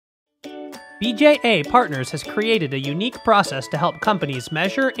BJA Partners has created a unique process to help companies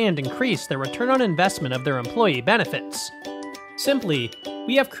measure and increase the return on investment of their employee benefits. Simply,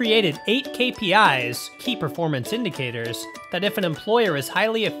 we have created 8 KPIs, key performance indicators, that if an employer is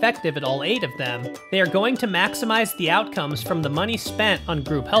highly effective at all 8 of them, they are going to maximize the outcomes from the money spent on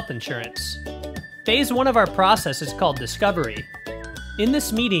group health insurance. Phase 1 of our process is called Discovery. In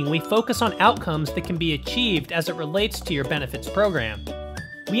this meeting, we focus on outcomes that can be achieved as it relates to your benefits program.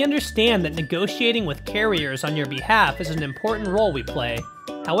 We understand that negotiating with carriers on your behalf is an important role we play.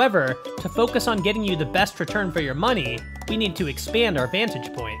 However, to focus on getting you the best return for your money, we need to expand our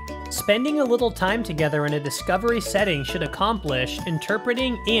vantage point. Spending a little time together in a discovery setting should accomplish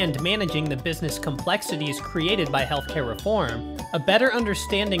interpreting and managing the business complexities created by healthcare reform, a better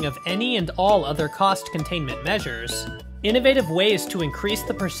understanding of any and all other cost containment measures, innovative ways to increase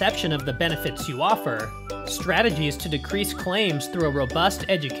the perception of the benefits you offer, strategies to decrease claims through a robust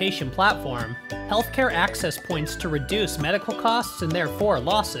education platform, healthcare access points to reduce medical costs and therefore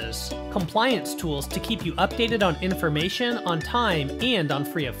losses, compliance tools to keep you updated on information on time and on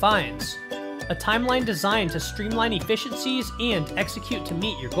free of fines, a timeline designed to streamline efficiencies and execute to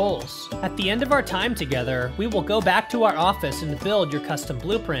meet your goals. At the end of our time together, we will go back to our office and build your custom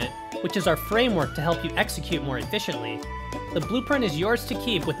blueprint, which is our framework to help you execute more efficiently. The blueprint is yours to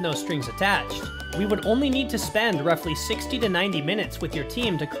keep with no strings attached. We would only need to spend roughly 60 to 90 minutes with your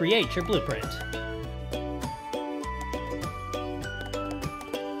team to create your blueprint.